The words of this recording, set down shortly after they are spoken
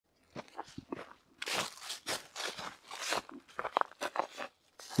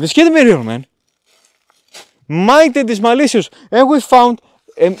This can't be real, man. Might it is malicious, and we found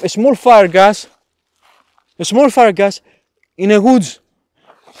a small fire gas. A small fire gas in a woods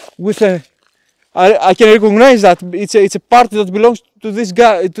with a. I can recognize that it's a part that belongs to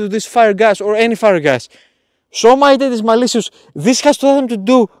this fire gas or any fire gas. So might it is malicious. This has nothing to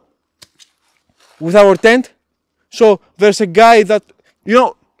do with our tent. So there's a guy that, you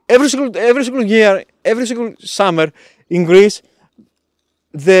know, every single year, every single summer in Greece,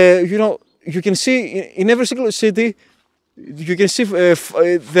 you can see in every single city, you can see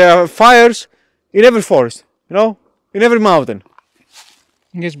there are fires in every forest, you know, in every mountain.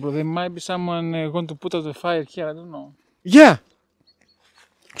 Yes, bro, there might be someone going to put out the fire here, I don't know. Yeah.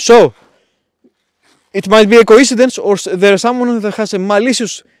 So, it might be a coincidence, or there's someone that has a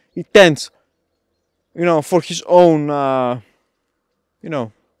malicious intent, you know, for his own,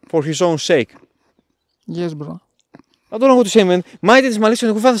 for his own sake. Yes, bro. I don't know what to say, man. Might it is malicious,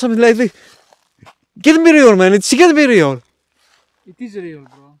 and we found something like this. Can't be real, man. It can't be real. It is real,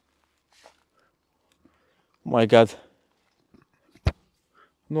 bro. Oh my God. I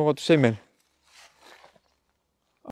don't know what to say, man.